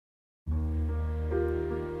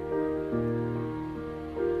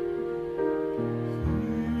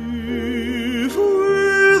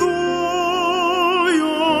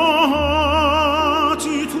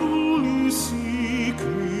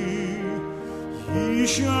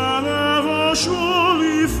shall ever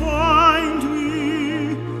surely find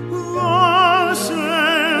me, thus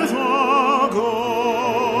saith our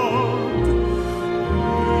God.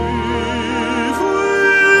 If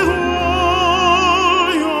with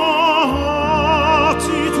all your heart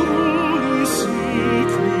ye truly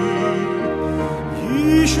seek me,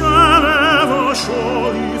 ye shall ever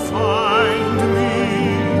surely find me.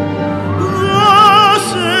 Thus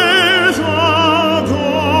saith our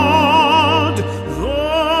God,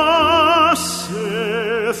 thus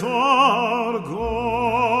saith our God.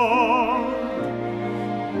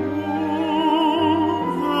 Oh,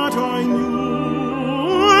 that I knew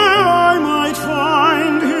where I might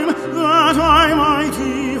find him, that I might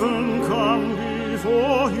even come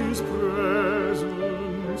before his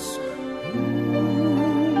presence.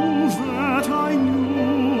 Oh, that I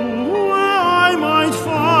knew where I might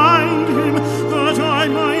find him, that I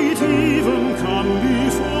might even come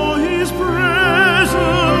before his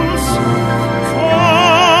presence.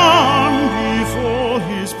 Come before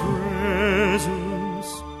his presence.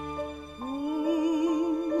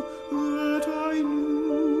 Oh, that I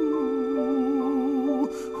knew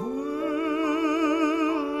where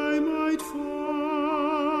I might find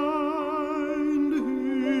him.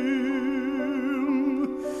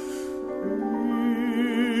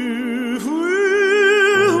 If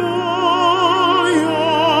with all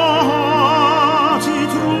your heart ye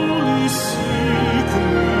truly seek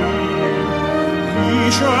me,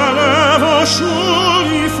 ye shall ever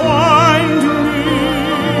surely find me.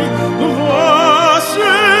 Thus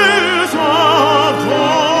saith our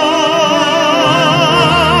God,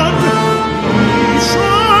 ye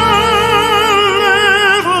shall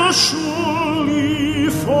ever surely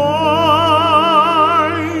find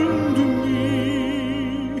me.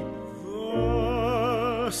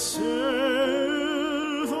 Thus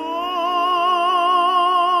saith our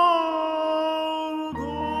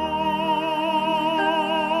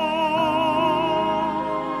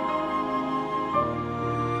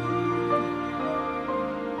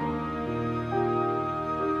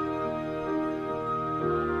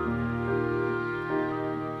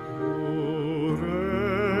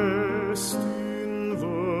Rest in the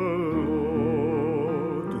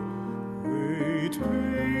Lord, wait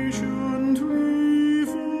patiently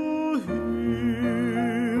for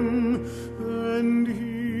him, and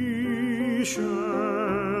he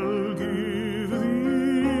shall give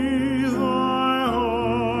thee thy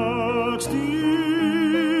heart's desires.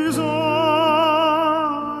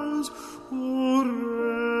 Oh,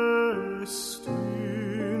 rest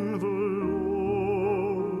in the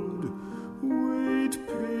Lord, wait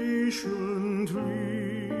patiently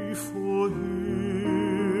for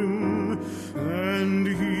him, and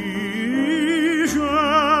he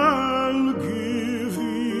shall give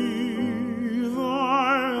thee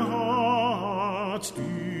thy heart's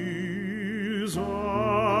desires,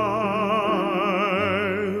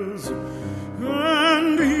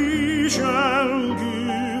 and he shall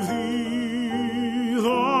give thee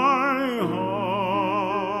thy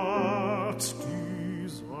heart's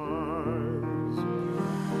desires.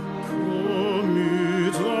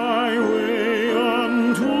 Commit thy way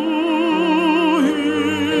unto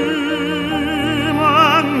him,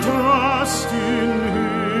 and trust in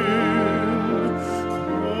him.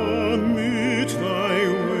 Commit thy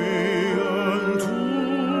way unto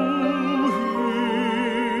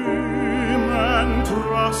him, and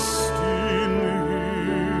trust in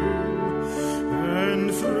him, and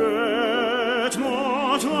fret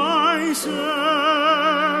not thyself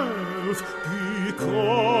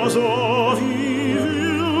because of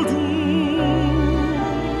evil doers.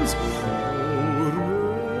 Oh,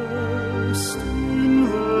 rest in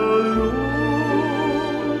the Lord,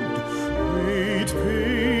 wait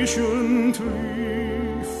patiently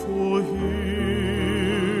for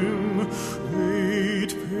him,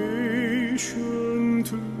 wait patiently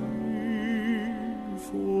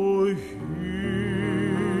for him.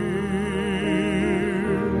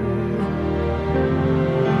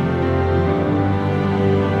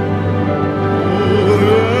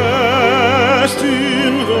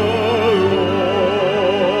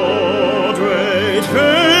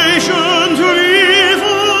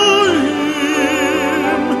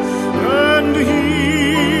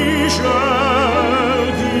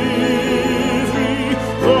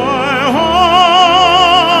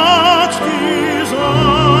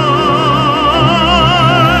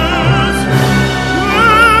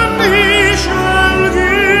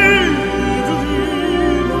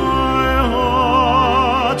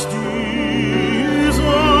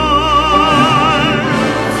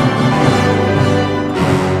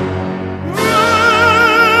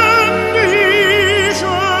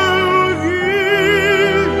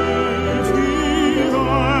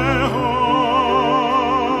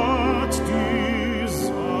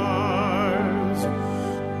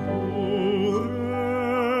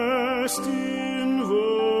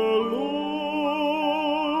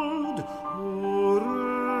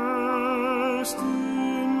 trust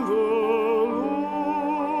in the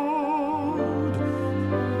Lord,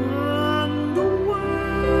 and wait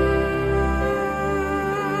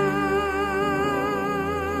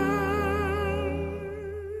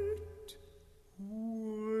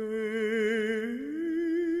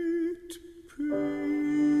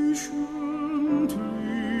patiently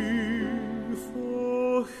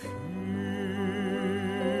for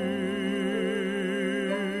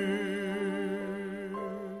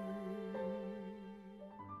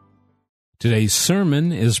Today's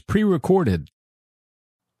sermon is pre-recorded.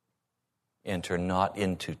 Enter not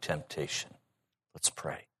into temptation. Let's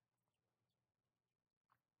pray.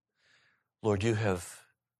 Lord, you have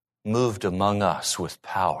moved among us with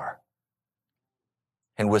power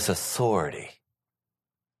and with authority.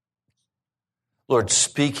 Lord,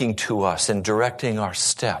 speaking to us and directing our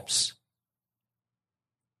steps.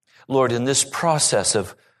 Lord, in this process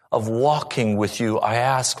of walking with you, I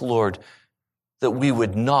ask, Lord, that we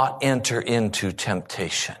would not enter into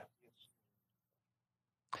temptation.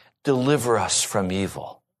 Deliver us from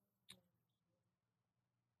evil.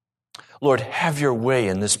 Lord, have your way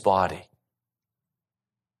in this body.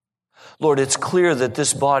 Lord, it's clear that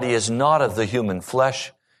this body is not of the human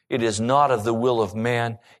flesh. It is not of the will of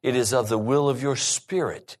man. It is of the will of your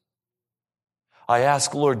Spirit. I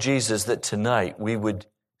ask, Lord Jesus, that tonight we would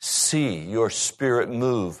see your Spirit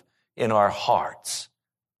move in our hearts.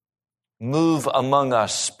 Move among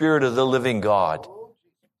us, Spirit of the living God.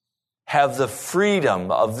 Have the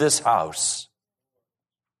freedom of this house.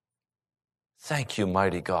 Thank you,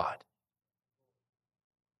 mighty God.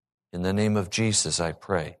 In the name of Jesus, I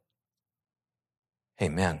pray.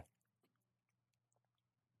 Amen.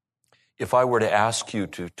 If I were to ask you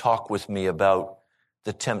to talk with me about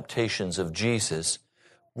the temptations of Jesus,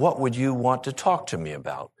 what would you want to talk to me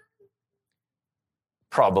about?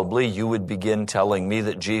 Probably you would begin telling me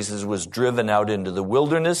that Jesus was driven out into the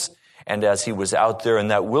wilderness, and as he was out there in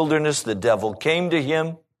that wilderness, the devil came to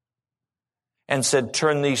him and said,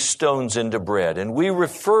 "Turn these stones into bread." And we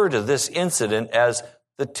refer to this incident as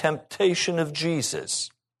the temptation of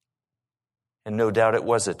Jesus. And no doubt it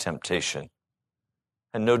was a temptation.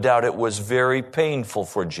 And no doubt it was very painful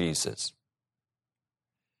for Jesus.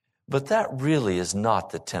 But that really is not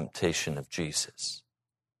the temptation of Jesus.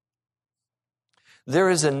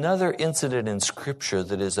 There is another incident in Scripture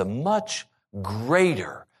that is a much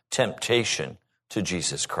greater temptation to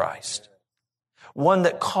Jesus Christ. One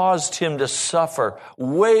that caused him to suffer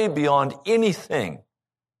way beyond anything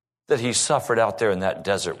that he suffered out there in that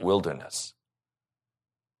desert wilderness.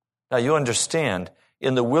 Now you understand,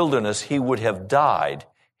 in the wilderness he would have died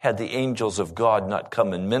had the angels of God not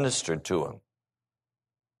come and ministered to him.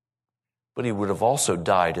 But he would have also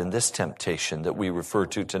died in this temptation that we refer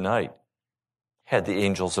to tonight, had the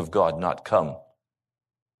angels of God not come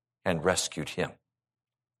and rescued him.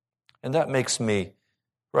 And that makes me,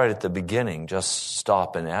 right at the beginning, just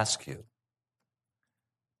stop and ask you.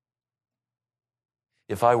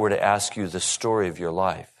 If I were to ask you the story of your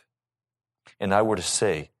life, and I were to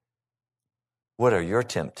say, what are your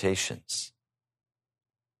temptations?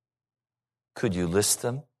 Could you list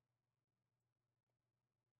them?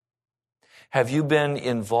 Have you been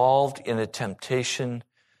involved in a temptation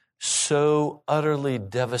so utterly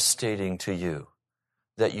devastating to you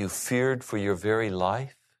that you feared for your very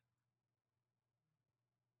life?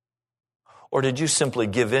 Or did you simply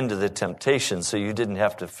give in to the temptation so you didn't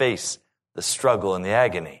have to face the struggle and the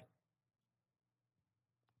agony?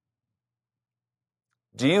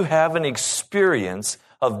 Do you have an experience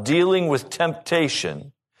of dealing with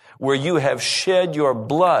temptation where you have shed your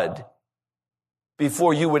blood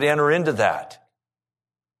before you would enter into that?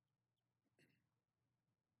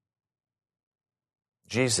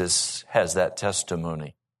 Jesus has that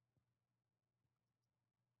testimony.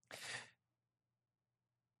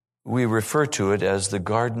 We refer to it as the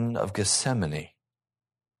Garden of Gethsemane.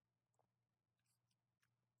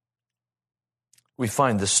 We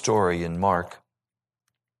find the story in Mark.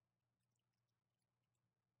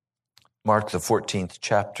 Mark, the 14th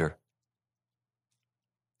chapter.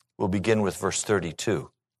 We'll begin with verse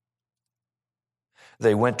 32.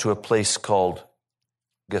 They went to a place called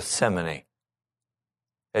Gethsemane.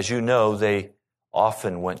 As you know, they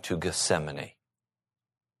often went to Gethsemane.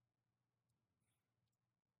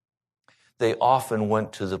 They often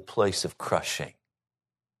went to the place of crushing.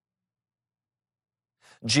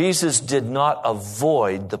 Jesus did not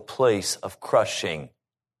avoid the place of crushing.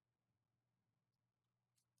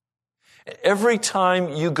 Every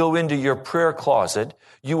time you go into your prayer closet,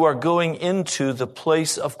 you are going into the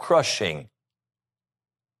place of crushing.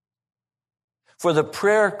 For the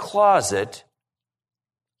prayer closet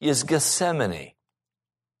is Gethsemane.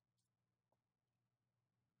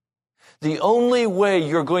 The only way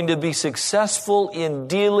you're going to be successful in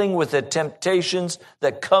dealing with the temptations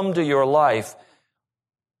that come to your life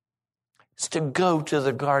is to go to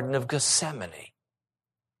the Garden of Gethsemane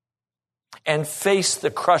and face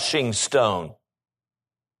the crushing stone.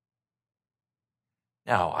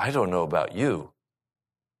 Now, I don't know about you.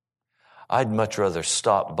 I'd much rather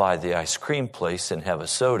stop by the ice cream place and have a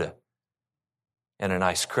soda and an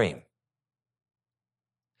ice cream.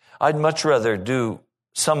 I'd much rather do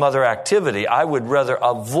some other activity. I would rather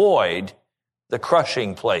avoid the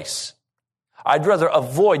crushing place. I'd rather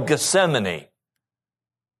avoid Gethsemane.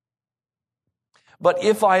 But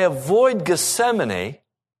if I avoid Gethsemane,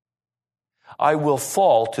 I will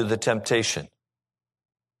fall to the temptation,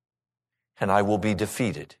 and I will be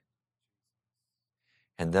defeated.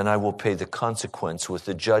 And then I will pay the consequence with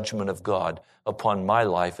the judgment of God upon my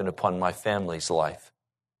life and upon my family's life.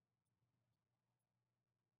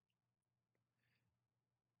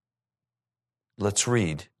 Let's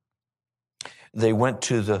read. They went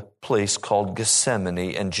to the place called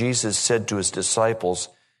Gethsemane, and Jesus said to his disciples,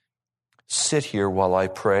 "Sit here while I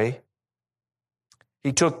pray."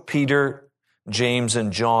 He took Peter, James,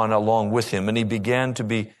 and John along with him, and he began to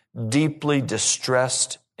be deeply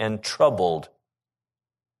distressed and troubled.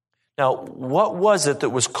 Now, what was it that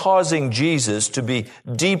was causing Jesus to be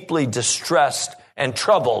deeply distressed and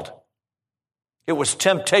troubled? It was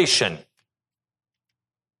temptation.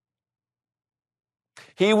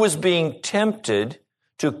 He was being tempted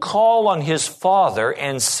to call on his Father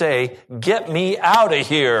and say, "Get me out of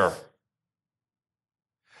here.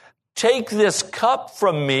 Take this cup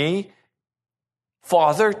from me.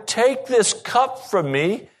 Father, take this cup from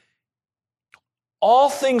me. All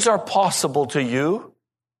things are possible to you.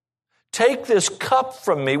 Take this cup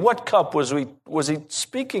from me." What cup was he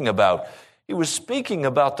speaking about? He was speaking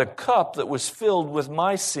about the cup that was filled with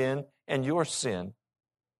my sin and your sin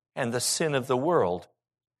and the sin of the world.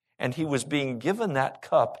 And he was being given that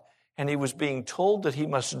cup, and he was being told that he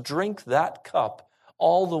must drink that cup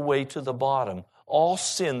all the way to the bottom. All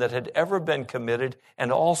sin that had ever been committed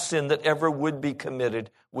and all sin that ever would be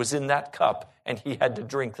committed was in that cup, and he had to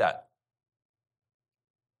drink that.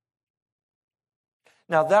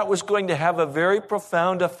 Now, that was going to have a very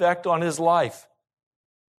profound effect on his life.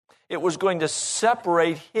 It was going to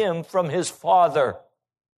separate him from his Father.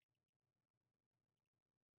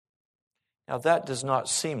 Now, that does not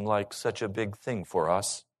seem like such a big thing for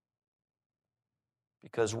us,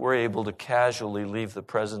 because we're able to casually leave the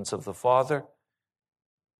presence of the Father.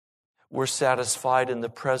 We're satisfied in the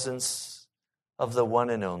presence of the one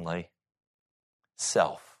and only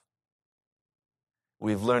self.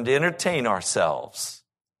 We've learned to entertain ourselves.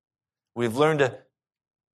 We've learned to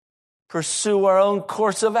pursue our own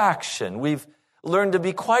course of action. We've learned to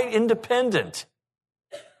be quite independent.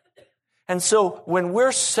 And so when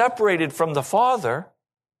we're separated from the Father,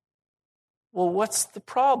 well, what's the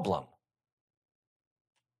problem?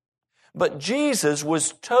 But Jesus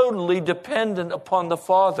was totally dependent upon the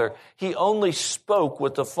Father. He only spoke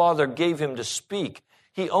what the Father gave him to speak.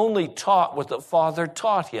 He only taught what the Father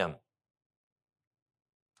taught him.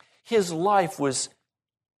 His life was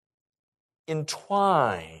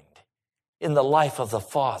entwined in the life of the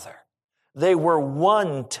Father. They were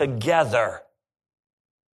one together.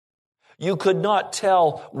 You could not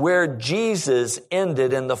tell where Jesus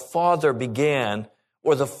ended and the Father began,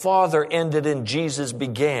 or the Father ended and Jesus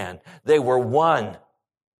began. They were one.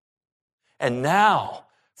 And now,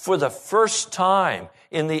 for the first time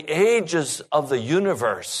in the ages of the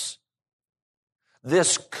universe,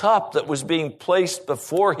 this cup that was being placed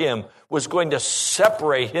before him was going to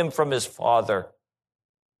separate him from his Father.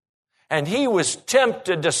 And he was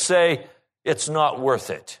tempted to say, "It's not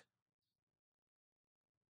worth it."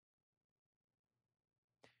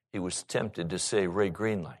 He was tempted to say, "Ray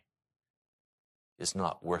Greenley is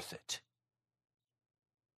not worth it."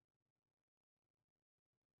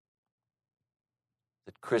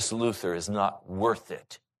 That Chris Luther is not worth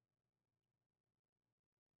it.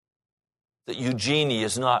 That Eugenie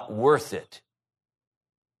is not worth it.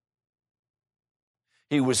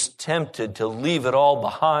 He was tempted to leave it all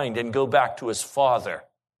behind and go back to his Father.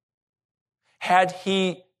 Had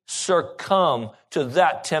he succumbed to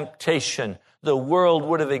that temptation, the world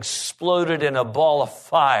would have exploded in a ball of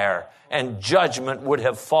fire, and judgment would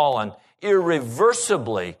have fallen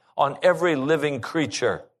irreversibly on every living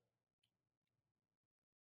creature.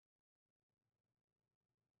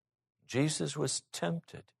 Jesus was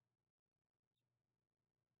tempted,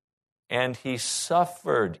 and he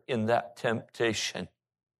suffered in that temptation.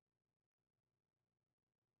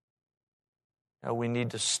 Now we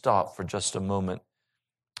need to stop for just a moment.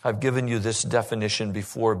 I've given you this definition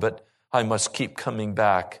before, but I must keep coming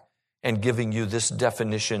back. and giving you this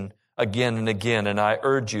definition again and again. And I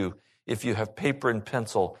urge you, if you have paper and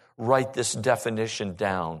pencil, write this definition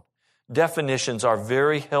down. Definitions are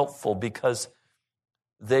very helpful because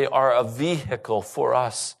they are a vehicle for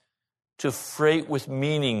us to freight with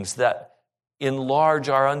meanings that enlarge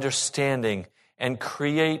our understanding and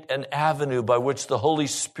create an avenue by which the Holy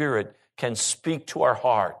Spirit can speak to our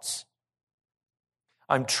hearts.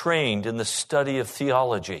 I'm trained in the study of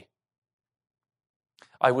theology.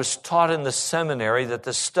 I was taught in the seminary that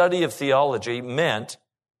the study of theology meant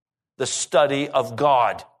the study of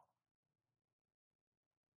God.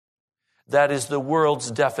 That is the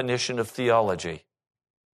world's definition of theology.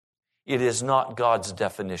 It is not God's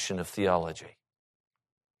definition of theology.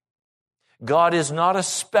 God is not a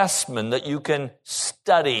specimen that you can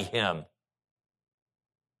study him.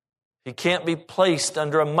 He can't be placed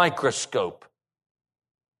under a microscope.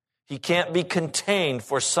 He can't be contained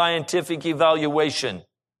for scientific evaluation.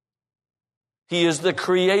 He is the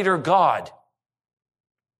Creator God.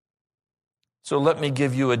 So let me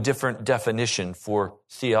give you a different definition for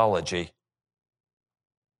theology.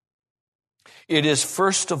 It is,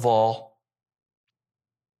 first of all,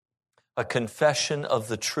 a confession of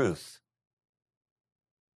the truth.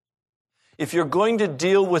 If you're going to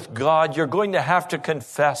deal with God, you're going to have to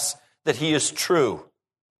confess that he is true,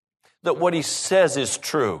 that what he says is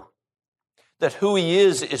true, that who he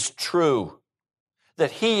is true,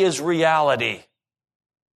 that he is reality.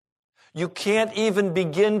 You can't even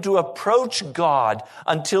begin to approach God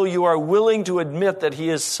until you are willing to admit that he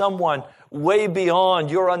is someone way beyond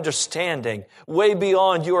your understanding, way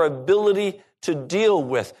beyond your ability to deal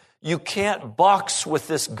with. You can't box with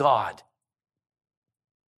this God.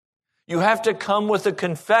 You have to come with a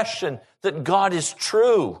confession that God is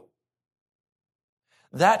true.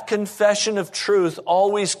 That confession of truth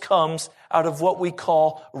always comes out of what we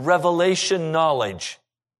call revelation knowledge.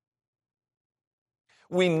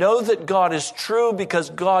 We know that God is true because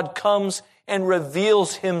God comes and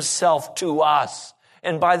reveals himself to us.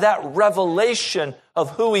 And by that revelation of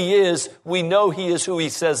who he is, we know he is who he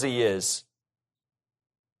says he is.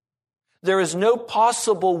 There is no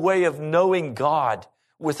possible way of knowing God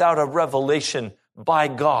without a revelation by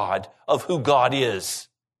God of who God is.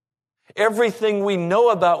 Everything we know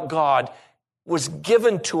about God was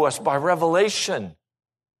given to us by revelation.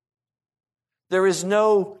 There is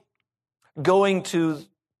no going to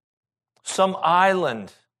some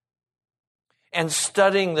island and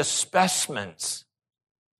studying the specimens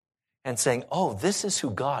and saying, oh, this is who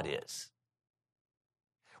God is.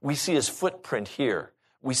 We see his footprint here.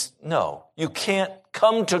 No, you can't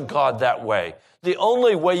come to God that way. The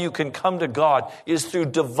only way you can come to God is through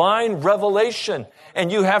divine revelation,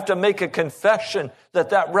 and you have to make a confession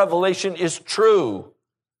that that revelation is true,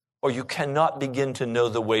 or you cannot begin to know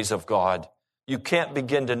the ways of God. You can't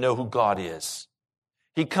begin to know who God is.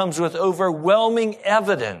 He comes with overwhelming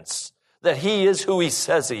evidence that he is who he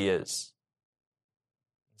says he is.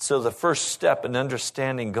 So the first step in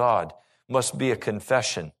understanding God must be a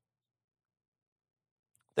confession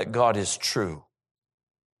that God is true.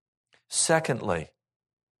 Secondly,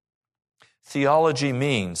 theology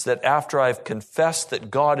means that after I've confessed that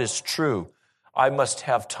God is true, I must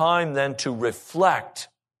have time then to reflect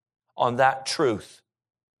on that truth.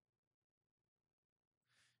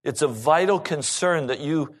 It's a vital concern that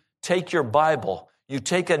you take your Bible, you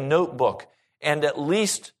take a notebook, and at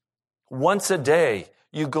least once a day,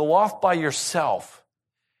 you go off by yourself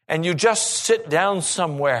and you just sit down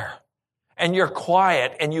somewhere and you're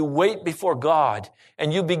quiet and you wait before God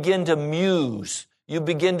and you begin to muse, you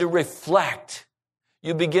begin to reflect,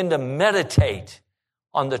 you begin to meditate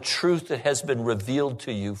on the truth that has been revealed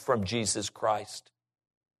to you from Jesus Christ.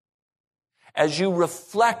 As you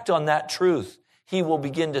reflect on that truth, he will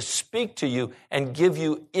begin to speak to you and give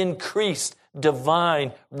you increased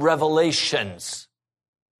divine revelations.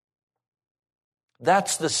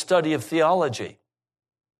 That's the study of theology.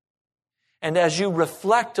 And as you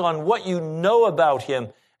reflect on what you know about him,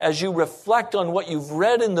 as you reflect on what you've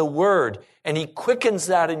read in the Word, and he quickens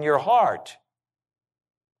that in your heart,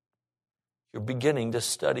 you're beginning to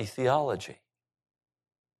study theology.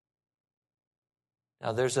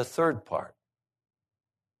 Now there's a third part.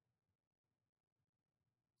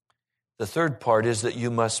 The third part is that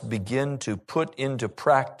you must begin to put into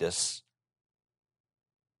practice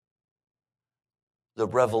the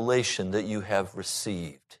revelation that you have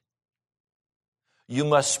received. You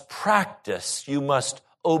must practice, you must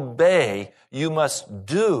obey, you must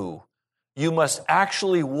do, you must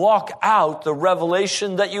actually walk out the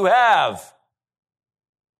revelation that you have.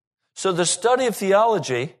 So the study of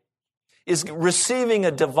theology is receiving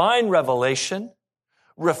a divine revelation,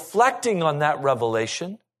 reflecting on that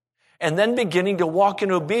revelation, and then beginning to walk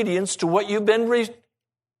in obedience to what you've been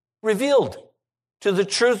revealed, to the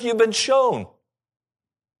truth you've been shown.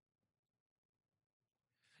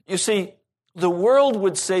 You see, the world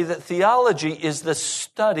would say that theology is the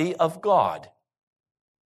study of God.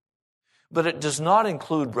 But it does not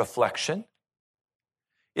include reflection.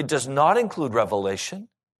 It does not include revelation.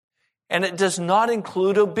 And it does not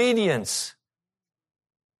include obedience.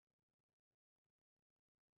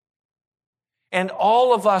 And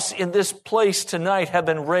all of us in this place tonight have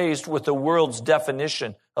been raised with the world's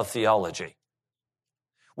definition of theology.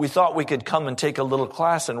 We thought we could come and take a little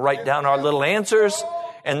class and write down our little answers,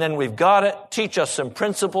 and then we've got it. Teach us some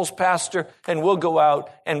principles, Pastor, and we'll go out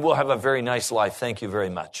and we'll have a very nice life. Thank you very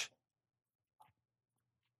much.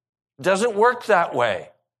 It doesn't work that way.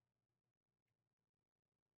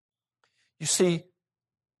 You see,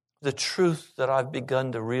 the truth that I've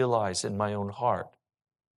begun to realize in my own heart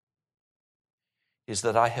is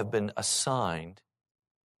that I have been assigned,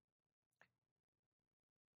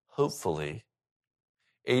 hopefully,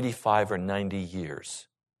 85 or 90 years.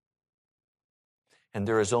 And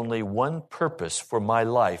there is only one purpose for my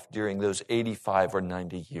life during those 85 or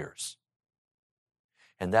 90 years.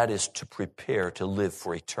 And that is to prepare to live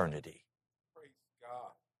for eternity. Praise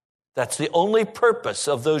God. That's the only purpose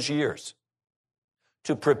of those years.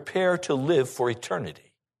 To prepare to live for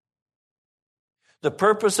eternity. The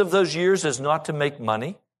purpose of those years is not to make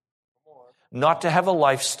money, not to have a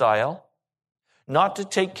lifestyle, not to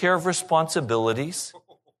take care of responsibilities.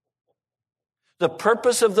 The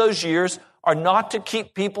purpose of those years are not to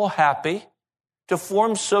keep people happy, to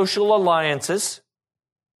form social alliances.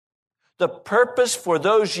 The purpose for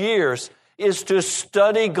those years is to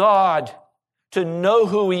study God, to know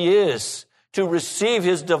who He is, to receive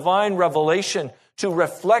His divine revelation, to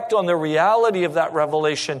reflect on the reality of that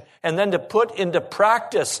revelation, and then to put into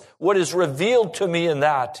practice what is revealed to me in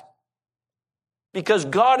that. Because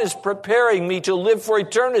God is preparing me to live for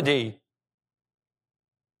eternity.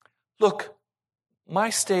 Look,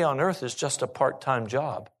 my stay on earth is just a part-time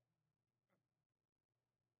job.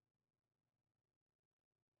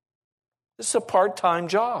 This is a part-time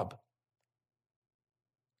job.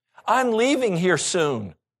 I'm leaving here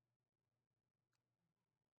soon.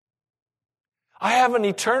 I have an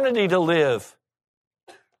eternity to live.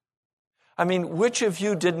 I mean, which of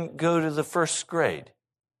you didn't go to the first grade?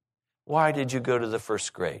 Why did you go to the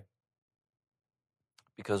first grade?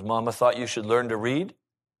 Because Mama thought you should learn to read?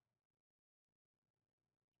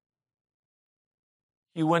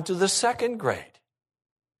 You went to the second grade.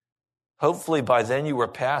 Hopefully by then you were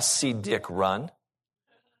past see Dick run.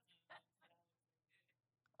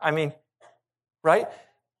 I mean, right?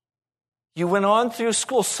 You went on through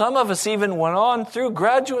school. Some of us even went on through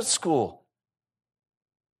graduate school.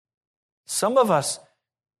 Some of us,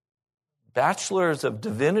 bachelors of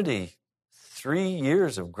divinity, 3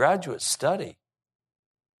 years of graduate study.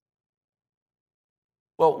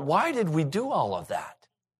 Well, why did we do all of that?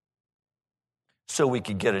 So we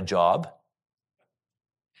could get a job.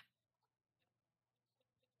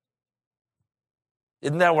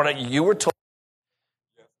 Isn't that what you were told?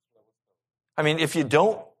 I mean, if you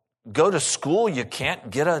don't go to school, you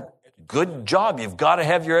can't get a good job. You've got to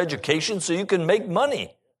have your education so you can make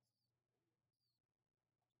money.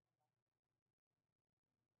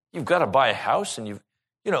 You've got to buy a house and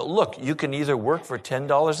look, you can either work for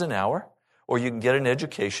 $10 an hour or you can get an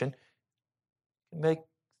education and make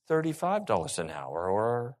 $35 an hour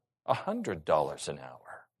or $100 an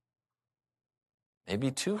hour.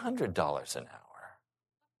 Maybe $200 an hour.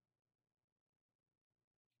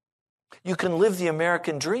 You can live the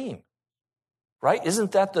American dream, right?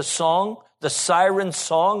 Isn't that the song, the siren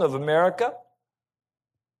song of America?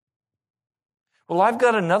 Well, I've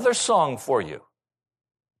got another song for you.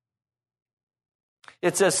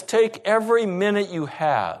 It says, take every minute you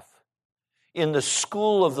have in the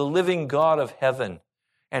school of the living God of heaven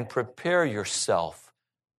and prepare yourself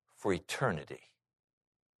for eternity.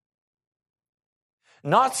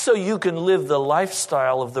 Not so you can live the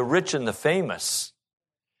lifestyle of the rich and the famous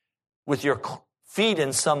with your feet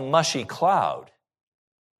in some mushy cloud,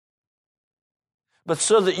 but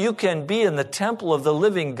so that you can be in the temple of the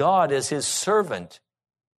living God as His servant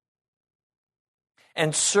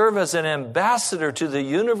and serve as an ambassador to the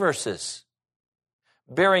universes,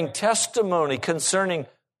 bearing testimony concerning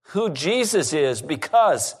who Jesus is,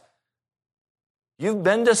 because you've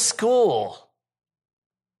been to school.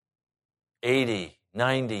 80,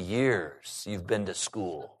 90 years you've been to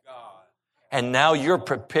school. And now you're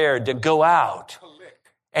prepared to go out.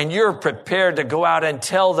 And you're prepared to go out and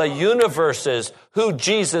tell the universes who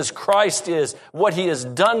Jesus Christ is, what He has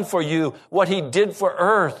done for you, what He did for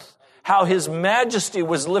earth, how his majesty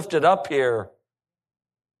was lifted up here,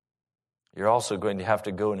 you're also going to have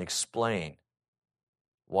to go and explain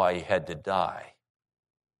why he had to die,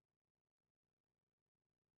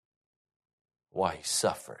 why he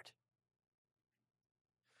suffered.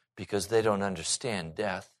 Because they don't understand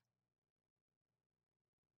death.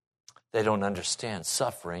 They don't understand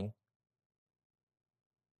suffering.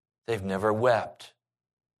 They've never wept.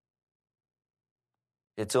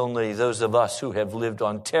 It's only those of us who have lived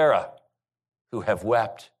on terra who have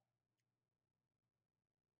wept.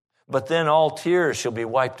 But then all tears shall be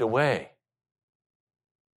wiped away.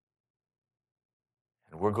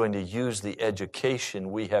 And we're going to use the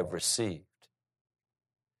education we have received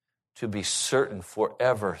to be certain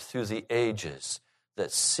forever through the ages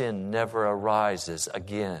that sin never arises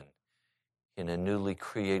again in a newly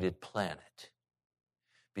created planet.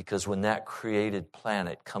 Because when that created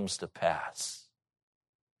planet comes to pass,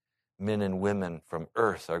 men and women from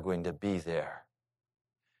earth are going to be there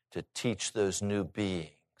to teach those new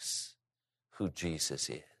beings who Jesus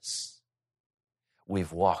is.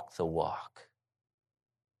 We've walked the walk.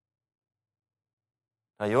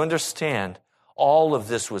 Now you understand, all of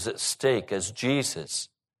this was at stake as Jesus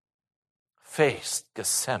faced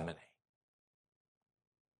Gethsemane.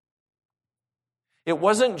 It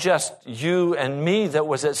wasn't just you and me that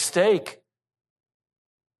was at stake.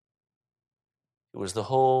 It was the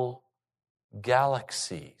whole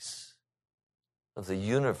galaxies of the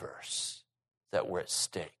universe that were at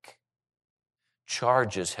stake.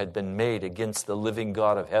 Charges had been made against the living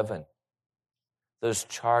God of heaven. Those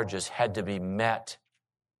charges had to be met.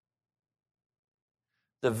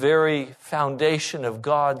 The very foundation of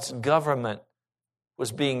God's government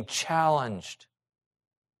was being challenged.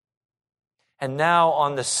 And now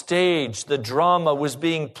on the stage, the drama was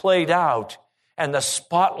being played out, and the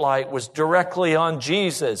spotlight was directly on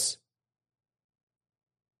Jesus.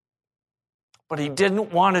 But he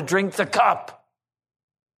didn't want to drink the cup.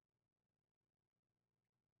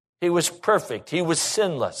 He was perfect. He was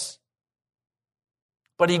sinless.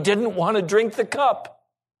 But he didn't want to drink the cup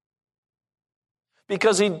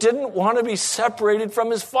because he didn't want to be separated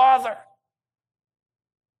from his Father.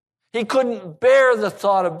 He couldn't bear the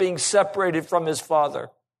thought of being separated from his Father.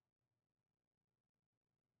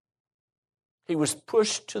 He was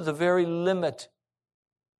pushed to the very limit.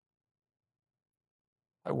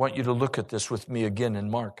 I want you to look at this with me again in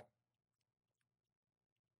Mark.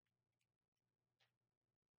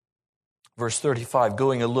 Verse 35,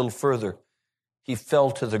 going a little further, he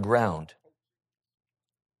fell to the ground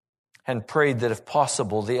and prayed that if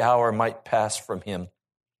possible the hour might pass from him.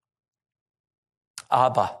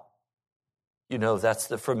 Abba. You know, that's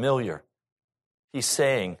the familiar. He's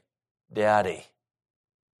saying, Daddy.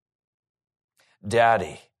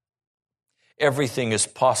 Daddy. Everything is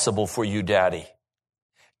possible for you, Daddy.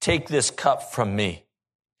 Take this cup from me.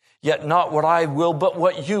 Yet not what I will, but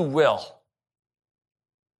what you will.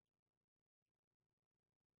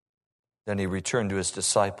 Then he returned to his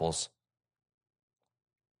disciples.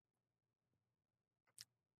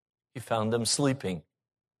 He found them sleeping.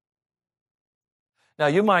 Now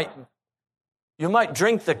you might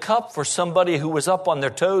drink the cup for somebody who was up on their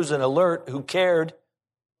toes and alert, who cared.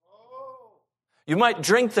 You might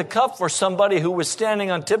drink the cup for somebody who was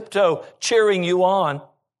standing on tiptoe cheering you on.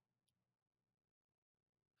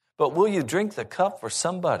 But will you drink the cup for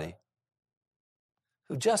somebody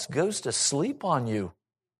who just goes to sleep on you?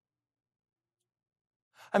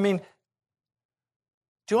 I mean,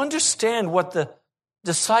 do you understand what the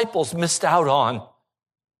disciples missed out on?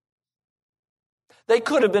 They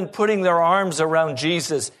could have been putting their arms around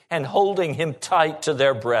Jesus and holding him tight to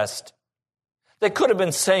their breast. They could have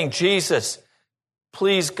been saying, Jesus,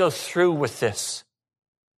 please go through with this.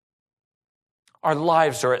 Our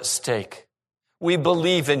lives are at stake. We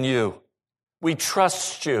believe in you. We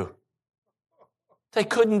trust you. They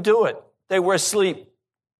couldn't do it. They were asleep.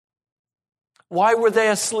 Why were they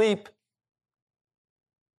asleep?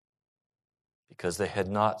 Because they had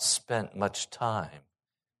not spent much time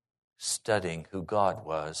studying who God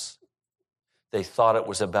was. They thought it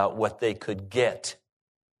was about what they could get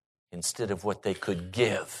instead of what they could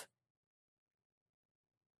give.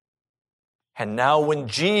 And now when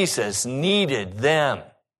Jesus needed them,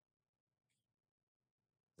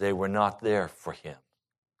 they were not there for him.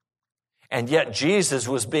 And yet Jesus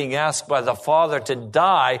was being asked by the Father to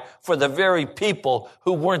die for the very people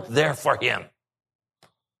who weren't there for him.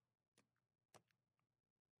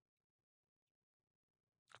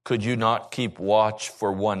 Could you not keep watch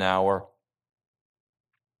for 1 hour?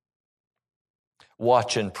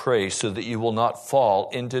 Watch and pray so that you will not fall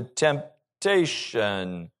into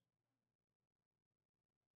temptation.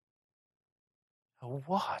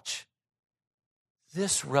 Watch.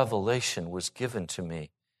 This revelation was given to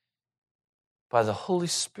me by the Holy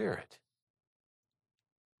Spirit.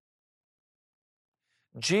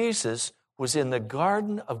 Jesus was in the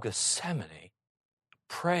Garden of Gethsemane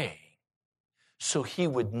praying so he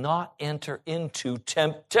would not enter into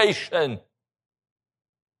temptation.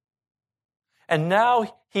 And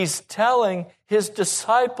now he's telling his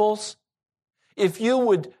disciples, if you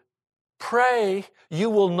would pray, you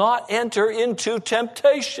will not enter into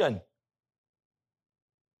temptation.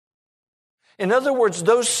 In other words,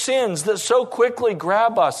 those sins that so quickly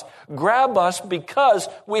grab us because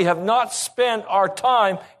we have not spent our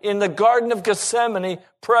time in the Garden of Gethsemane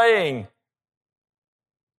praying.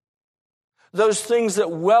 Those things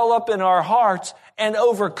that well up in our hearts and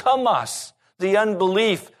overcome us, the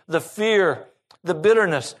unbelief, the fear, the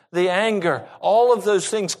bitterness, the anger, all of those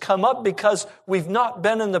things come up because we've not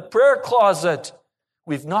been in the prayer closet.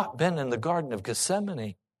 We've not been in the Garden of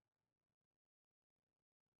Gethsemane.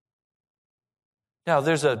 Now,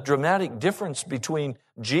 there's a dramatic difference between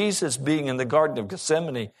Jesus being in the Garden of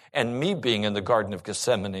Gethsemane and me being in the Garden of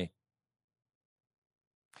Gethsemane.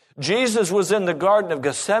 Jesus was in the Garden of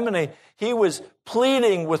Gethsemane. He was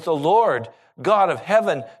pleading with the Lord, God of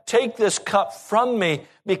heaven, take this cup from me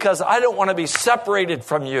because I don't want to be separated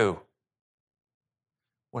from you.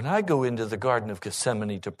 When I go into the Garden of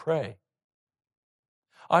Gethsemane to pray,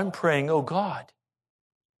 I'm praying, oh God,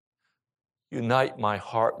 unite my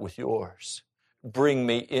heart with yours. Bring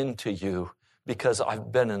me into you because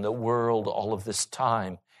I've been in the world all of this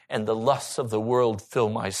time and the lusts of the world fill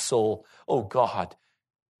my soul. Oh God,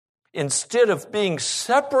 instead of being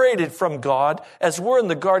separated from God, as we're in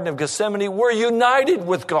the Garden of Gethsemane, we're united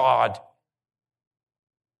with God.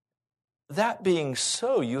 That being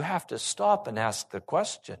so, you have to stop and ask the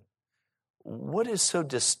question, what is so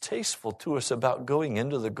distasteful to us about going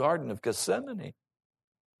into the Garden of Gethsemane?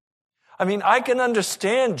 I mean, I can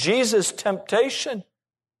understand Jesus' temptation.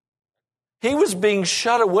 He was being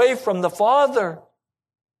shut away from the Father.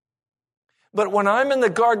 But when I'm in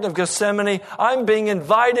the Garden of Gethsemane, I'm being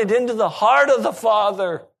invited into the heart of the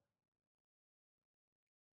Father.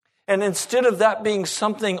 And instead of that being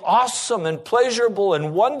something awesome and pleasurable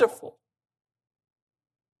and wonderful,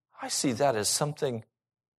 I see that as something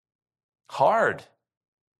hard,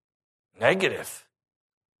 negative,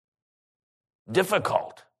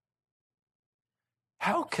 difficult.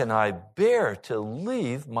 How can I bear to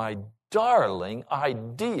leave my darling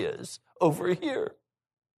ideas over here?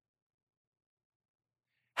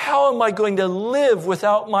 How am I going to live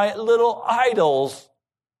without my little idols?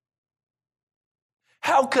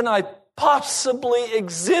 How can I possibly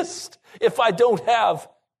exist if I don't have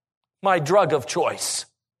my drug of choice?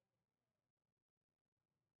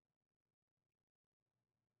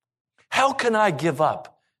 How can I give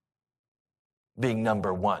up being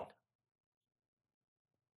number one?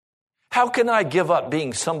 How can I give up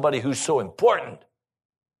being somebody who's so important?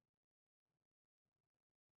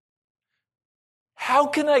 How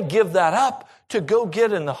can I give that up to go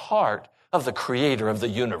get in the heart of the Creator of the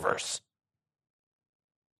universe?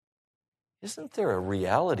 Isn't there a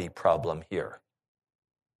reality problem here?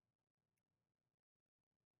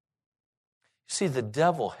 See, the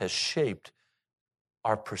devil has shaped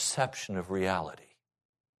our perception of reality.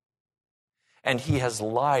 And he has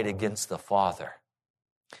lied against the Father.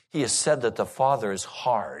 He has said that the Father is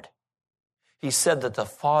hard. He said that the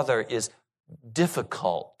Father is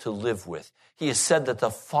difficult to live with. He has said that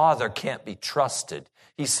the Father can't be trusted.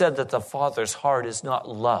 He said that the Father's heart is not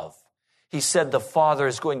love. He said the Father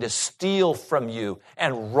is going to steal from you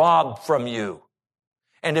and rob from you.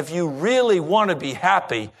 And if you really want to be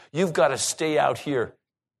happy, you've got to stay out here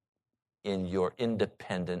in your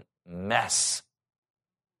independent mess.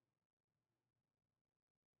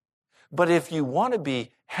 But if you want to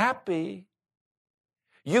be happy,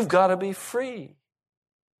 you've got to be free.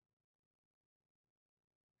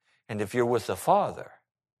 And if you're with the Father,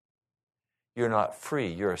 you're not free,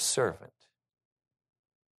 you're a servant.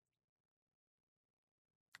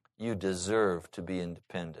 You deserve to be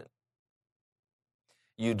independent.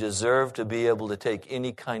 You deserve to be able to take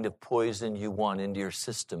any kind of poison you want into your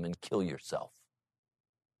system and kill yourself.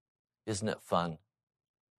 Isn't it fun?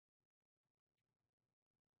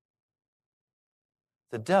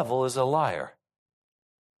 The devil is a liar.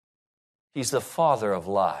 He's the father of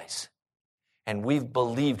lies. And we've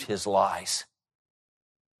believed his lies.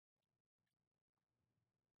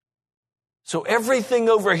 So everything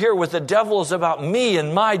over here with the devil is about me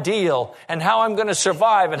and my deal and how I'm going to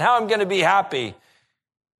survive and how I'm going to be happy.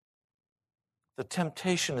 The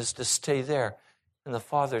temptation is to stay there. And the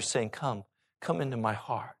Father is saying, come into my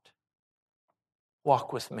heart.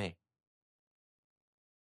 Walk with me.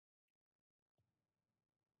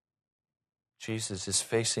 Jesus is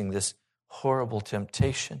facing this horrible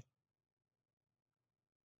temptation.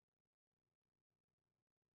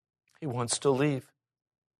 He wants to leave.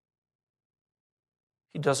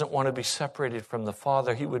 He doesn't want to be separated from the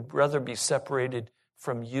Father. He would rather be separated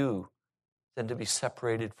from you than to be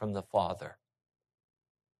separated from the Father.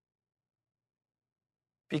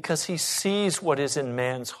 Because he sees what is in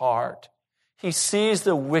man's heart. He sees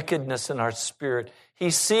the wickedness in our spirit.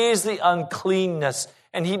 He sees the uncleanness,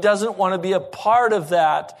 and he doesn't want to be a part of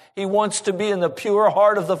that. He wants to be in the pure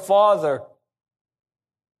heart of the Father.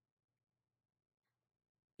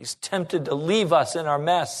 He's tempted to leave us in our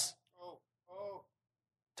mess,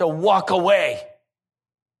 to walk away,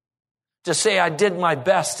 to say, I did my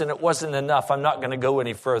best and it wasn't enough. I'm not going to go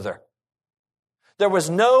any further. There was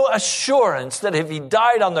no assurance that if he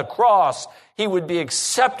died on the cross, he would be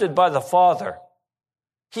accepted by the Father.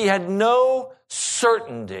 He had no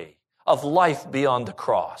certainty of life beyond the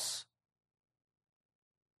cross.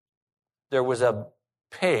 There was a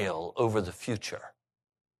pale over the future.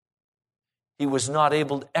 He was not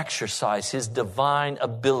able to exercise his divine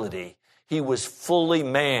ability. He was fully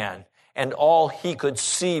man, and all he could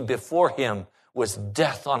see before him was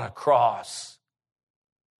death on a cross.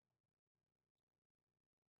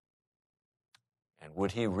 And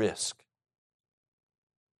would he risk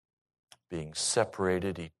being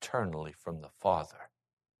separated eternally from the Father,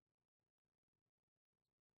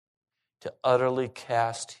 to utterly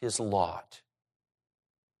cast his lot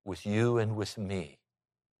with you and with me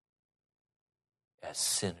as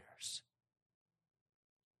sinners?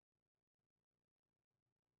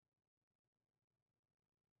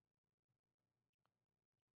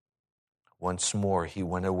 Once more, he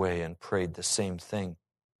went away and prayed the same thing.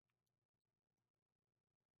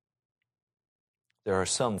 There are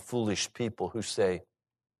some foolish people who say,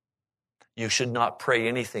 you should not pray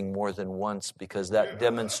anything more than once because that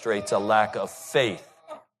demonstrates a lack of faith.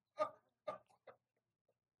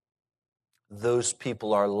 Those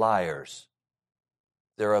people are liars.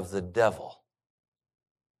 They're of the devil.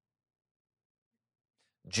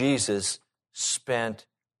 Jesus spent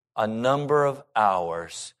a number of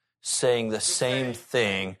hours saying the same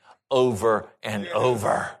thing over and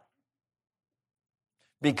over,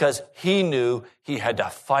 because he knew he had to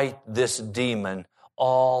fight this demon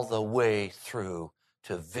all the way through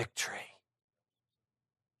to victory.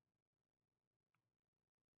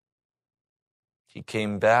 He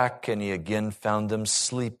came back and he again found them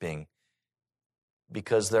sleeping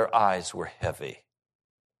because their eyes were heavy.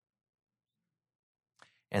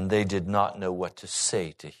 And they did not know what to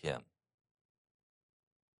say to him.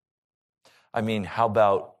 I mean, how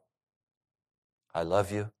about, I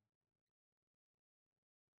love you?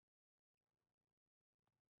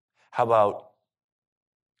 How about,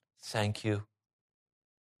 thank you?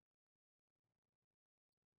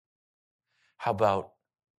 How about,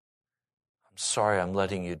 I'm sorry I'm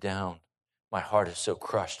letting you down. My heart is so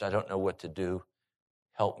crushed. I don't know what to do.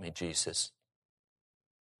 Help me, Jesus.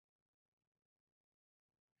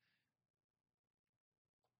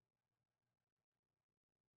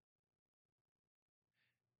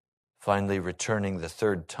 Finally, returning the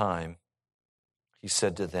third time, he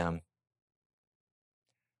said to them,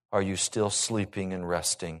 are you still sleeping and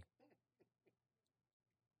resting?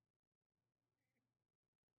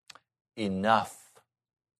 Enough.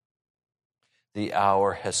 The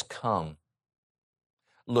hour has come.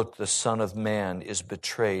 Look, the Son of Man is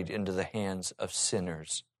betrayed into the hands of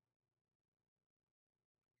sinners.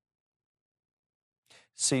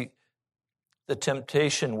 See, the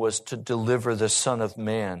temptation was to deliver the Son of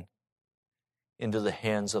Man into the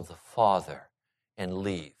hands of the Father and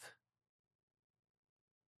leave.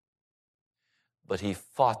 But he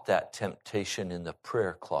fought that temptation in the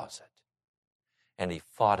prayer closet, and he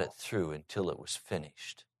fought it through until it was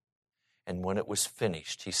finished. And when it was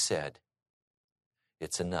finished, he said,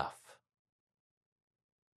 it's enough.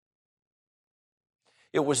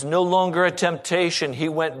 It was no longer a temptation. He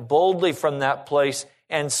went boldly from that place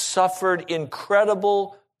and suffered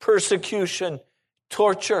incredible persecution,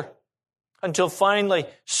 torture, until finally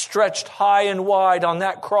stretched high and wide on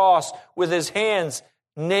that cross with his hands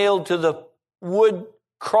nailed to the wood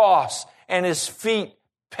cross and his feet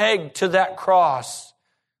pegged to that cross,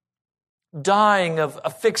 dying of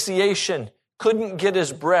asphyxiation, couldn't get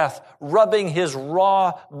his breath, rubbing his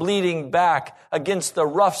raw, bleeding back against the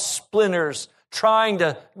rough splinters, trying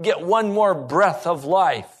to get one more breath of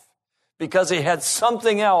life because he had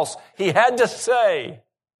something else he had to say.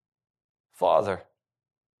 Father,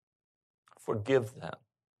 forgive them,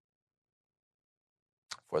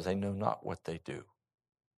 for they know not what they do.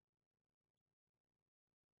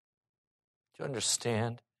 Do you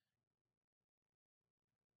understand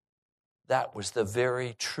That was the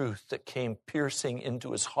very truth that came piercing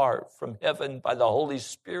into his heart from heaven by the Holy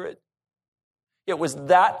Spirit. It was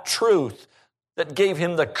that truth that gave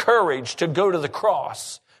him the courage to go to the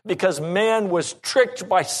cross, because man was tricked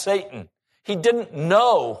by Satan. He didn't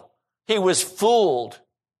know. He was fooled.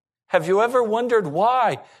 Have you ever wondered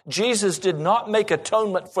why Jesus did not make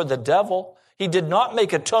atonement for the devil? He did not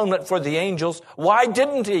make atonement for the angels. Why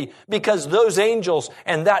didn't he? Because those angels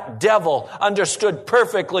and that devil understood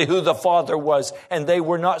perfectly who the Father was, and they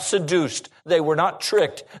were not seduced. They were not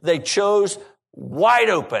tricked. They chose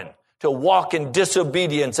wide open to walk in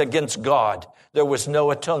disobedience against God. There was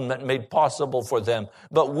no atonement made possible for them.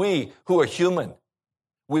 But we who are human,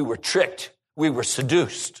 we were tricked. We were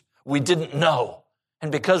seduced. We didn't know.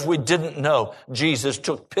 And because we didn't know, Jesus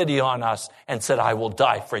took pity on us and said, I will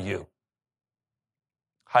die for you.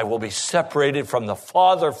 I will be separated from the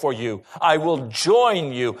Father for you. I will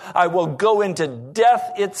join you. I will go into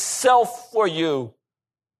death itself for you.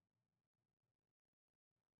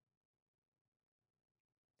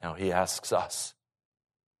 Now he asks us,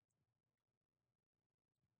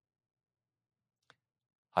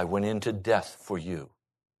 I went into death for you.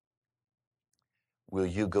 Will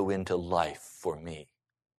you go into life for me?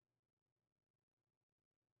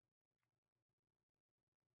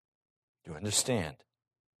 Do you understand?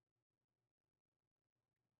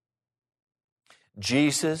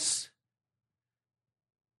 Jesus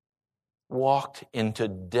walked into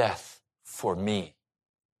death for me.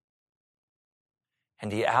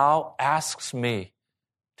 And he asks me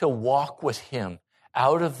to walk with him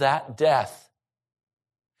out of that death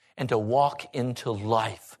and to walk into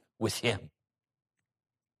life with him.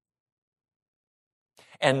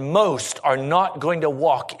 And most are not going to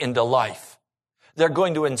walk into life. They're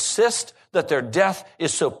going to insist that their death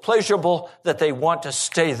is so pleasurable that they want to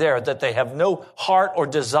stay there, that they have no heart or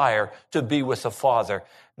desire to be with the Father.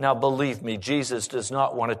 Now, believe me, Jesus does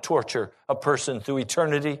not want to torture a person through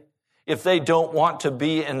eternity. If they don't want to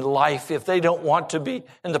be in life, if they don't want to be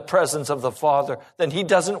in the presence of the Father, then he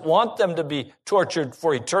doesn't want them to be tortured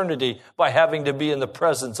for eternity by having to be in the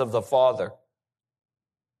presence of the Father.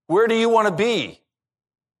 Where do you want to be?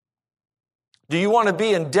 Do you want to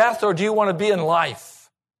be in death or do you want to be in life?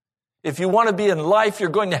 If you want to be in life, you're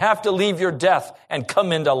going to have to leave your death and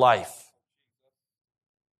come into life.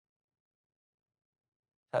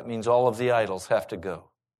 That means all of the idols have to go.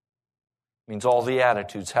 It means all the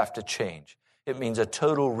attitudes have to change. It means a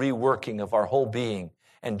total reworking of our whole being.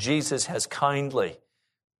 And Jesus has kindly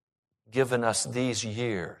given us these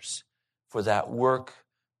years for that work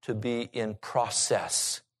to be in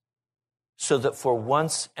process, so that for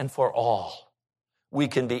once and for all, we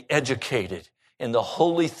can be educated in the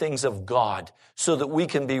holy things of God, so that we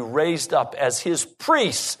can be raised up as his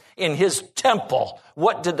priests in his temple.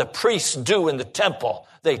 What did the priests do in the temple?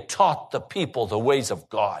 They taught the people the ways of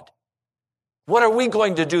God. What are we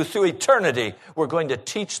going to do through eternity? We're going to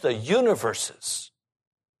teach the universes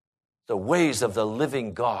the ways of the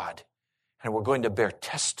living God. And we're going to bear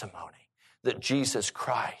testimony that Jesus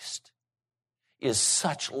Christ is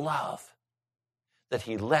such love that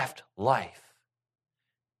he left life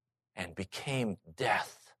and became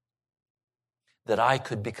death, that I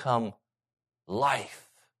could become life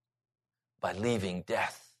by leaving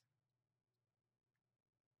death.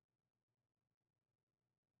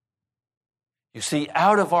 You see,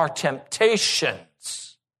 out of our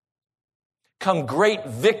temptations come great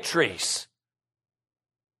victories.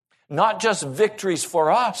 Not just victories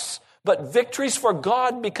for us, but victories for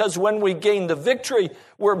God, because when we gain the victory,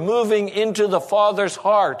 we're moving into the Father's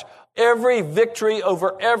heart. Every victory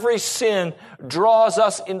over every sin draws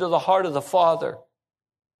us into the heart of the Father.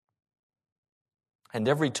 And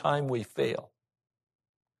every time we fail,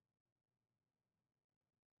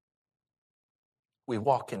 we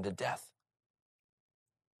walk into death.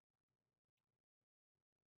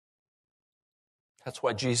 That's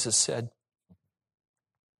why Jesus said,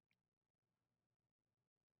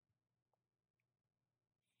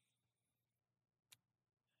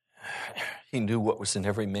 he knew what was in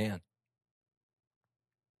every man.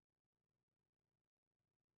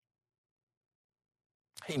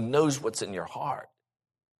 He knows what's in your heart.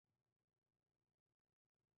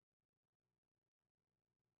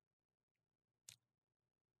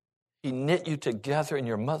 He knit you together in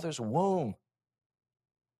your mother's womb.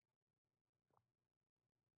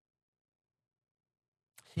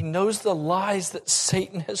 He knows the lies that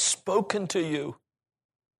Satan has spoken to you.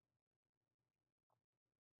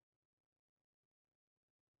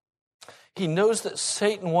 He knows that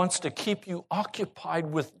Satan wants to keep you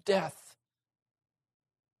occupied with death.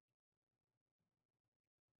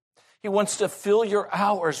 He wants to fill your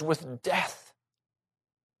hours with death.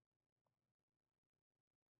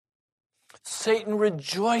 Satan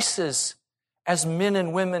rejoices as men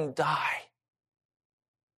and women die.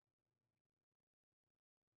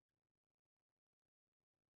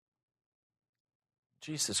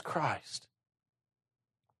 Jesus Christ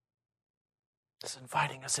is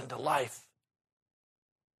inviting us into life.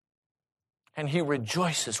 And he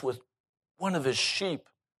rejoices with one of his sheep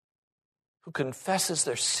who confesses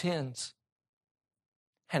their sins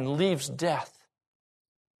and leaves death,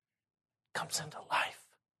 comes into life.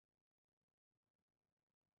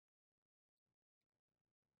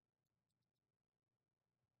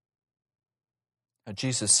 Now,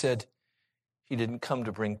 Jesus said he didn't come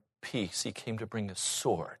to bring peace. He came to bring a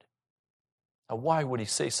sword. Now, why would he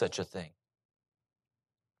say such a thing?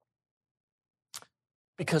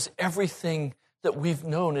 Because everything that we've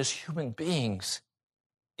known as human beings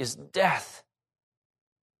is death.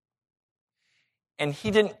 And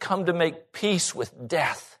he didn't come to make peace with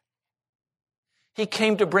death. He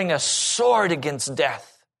came to bring a sword against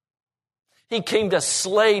death. He came to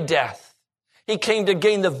slay death. He came to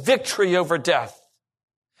gain the victory over death.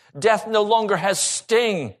 Death no longer has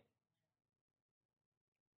sting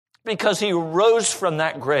because he rose from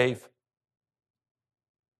that grave.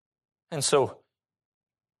 And so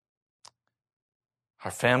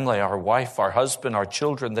our family, our wife, our husband, our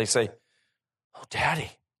children, they say, "Oh,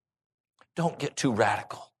 Daddy, don't get too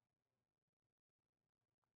radical.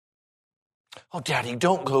 Oh, Daddy,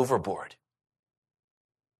 don't go overboard.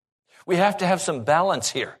 We have to have some balance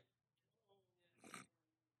here.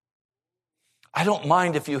 I don't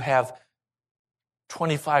mind if you have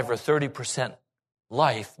 25 or 30%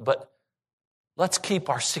 life, but let's keep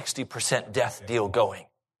our 60% death deal going."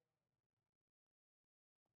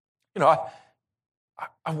 You know,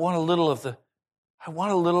 I want a little of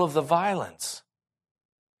the violence.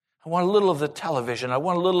 I want a little of the television. I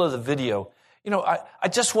want a little of the video. You know, I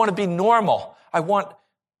just want to be normal. I want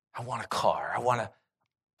a car. I want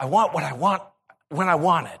what I want when I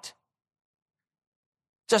want it.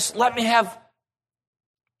 Just let me have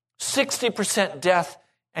 60% death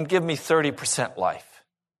and give me 30% life.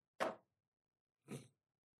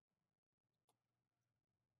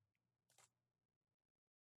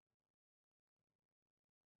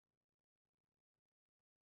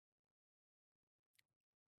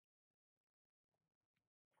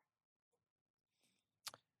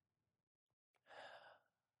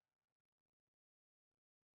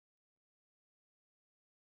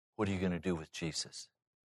 What are you going to do with Jesus?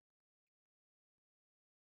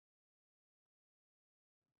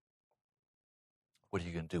 What are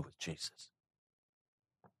you going to do with Jesus?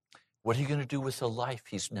 What are you going to do with the life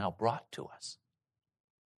he's now brought to us?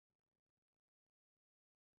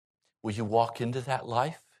 Will you walk into that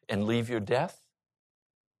life and leave your death?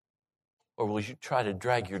 Or will you try to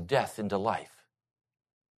drag your death into life?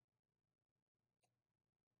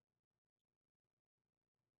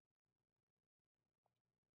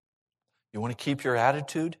 You want to keep your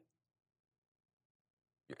attitude,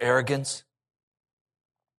 your arrogance,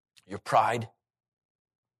 your pride?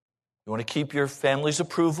 You want to keep your family's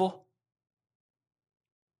approval?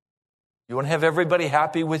 You want to have everybody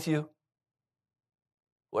happy with you?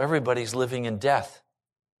 Well, everybody's living in death.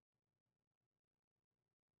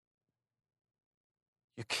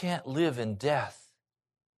 You can't live in death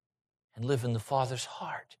and live in the Father's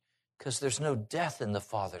heart because there's no death in the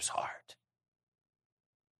Father's heart.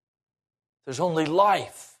 There's only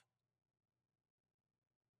life.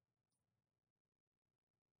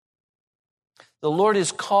 The Lord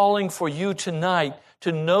is calling for you tonight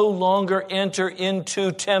to no longer enter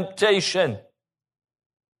into temptation.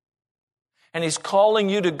 And he's calling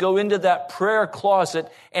you to go into that prayer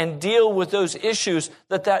closet and deal with those issues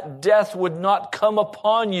that death would not come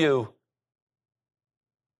upon you.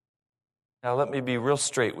 Now let me be real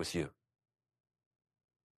straight with you.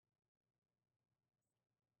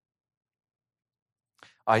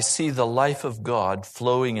 I see the life of God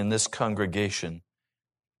flowing in this congregation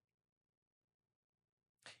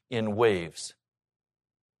in waves.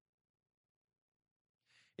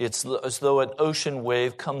 It's as though an ocean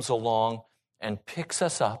wave comes along and picks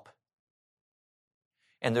us up,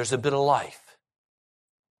 and there's a bit of life.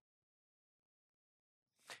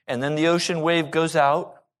 And then the ocean wave goes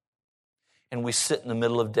out, and we sit in the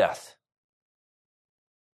middle of death.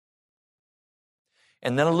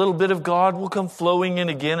 And then a little bit of God will come flowing in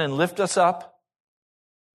again and lift us up,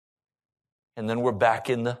 and then we're back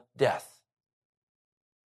in the death.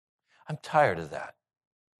 I'm tired of that.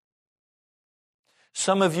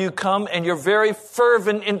 Some of you come and you're very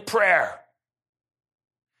fervent in prayer.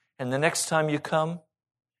 And the next time you come,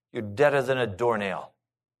 you're deader than a doornail.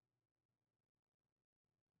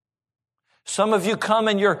 Some of you come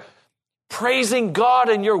and you're praising God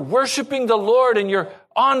and you're worshiping the Lord and you're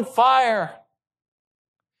on fire.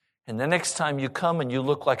 And the next time you come and you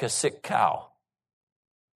look like a sick cow.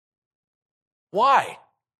 Why?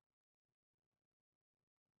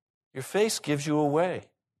 Your face gives you away.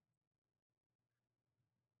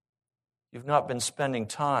 You've not been spending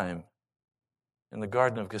time in the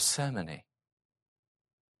Garden of Gethsemane.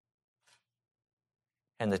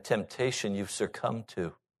 And the temptation you've succumbed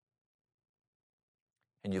to.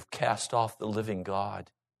 And you've cast off the living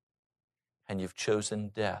God. And you've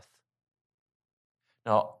chosen death.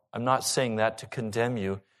 Now, I'm not saying that to condemn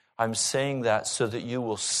you. I'm saying that so that you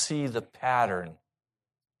will see the pattern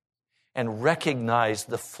and recognize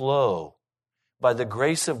the flow. By the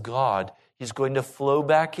grace of God, He's going to flow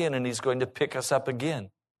back in and He's going to pick us up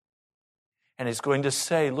again. And He's going to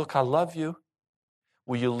say, look, I love you.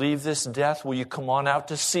 Will you leave this death? Will you come on out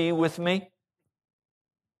to sea with me?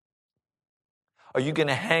 Are you going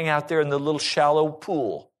to hang out there in the little shallow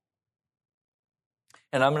pool?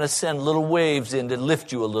 And I'm going to send little waves in to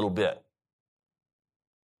lift you a little bit.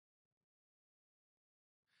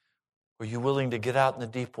 Are you willing to get out in the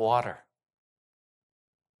deep water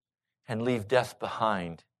and leave death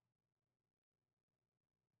behind?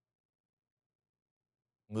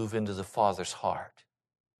 Move into the Father's heart.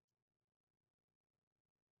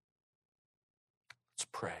 Let's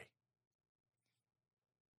pray.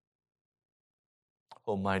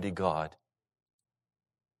 Almighty God,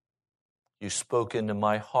 you spoke into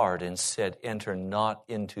my heart and said, enter not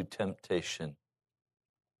into temptation.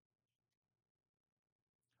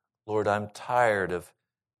 Lord, I'm tired of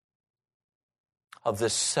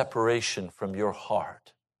this separation from your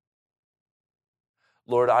heart.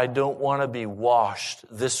 Lord, I don't want to be washed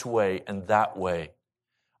this way and that way.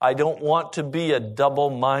 I don't want to be a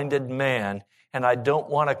double-minded man, and I don't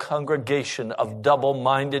want a congregation of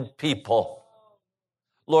double-minded people.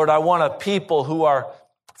 Lord, I want a people who are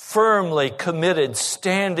firmly committed,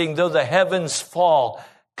 standing though the heavens fall,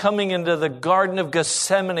 coming into the Garden of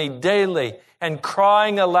Gethsemane daily and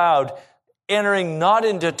crying aloud, entering not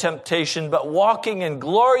into temptation, but walking in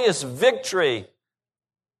glorious victory.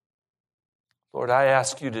 Lord, I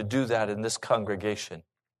ask you to do that in this congregation.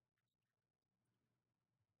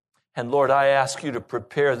 And Lord, I ask you to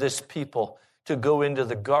prepare this people to go into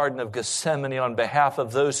the Garden of Gethsemane on behalf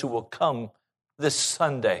of those who will come this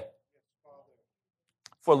Sunday.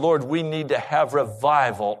 For Lord, we need to have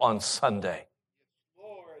revival on Sunday.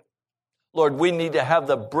 Lord, we need to have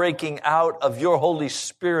the breaking out of your Holy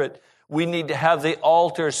Spirit. We need to have the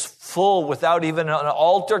altars full without even an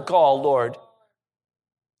altar call, Lord.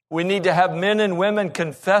 We need to have men and women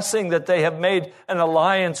confessing that they have made an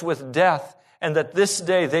alliance with death and that this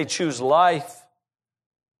day they choose life.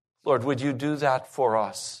 Lord, would you do that for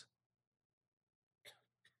us?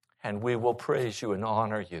 And we will praise you and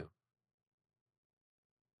honor you.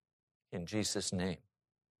 In Jesus' name,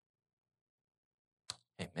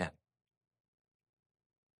 amen.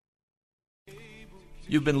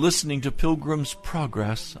 You've been listening to Pilgrim's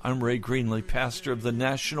Progress. I'm Ray Greenley, pastor of the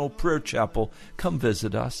National Prayer Chapel. Come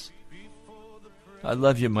visit us. I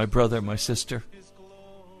love you, my brother, my sister.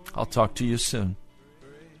 I'll talk to you soon.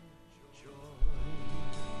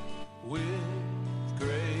 With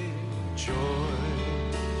great joy,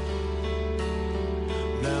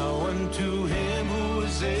 now unto him who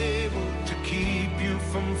is able to keep you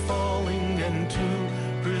from falling and to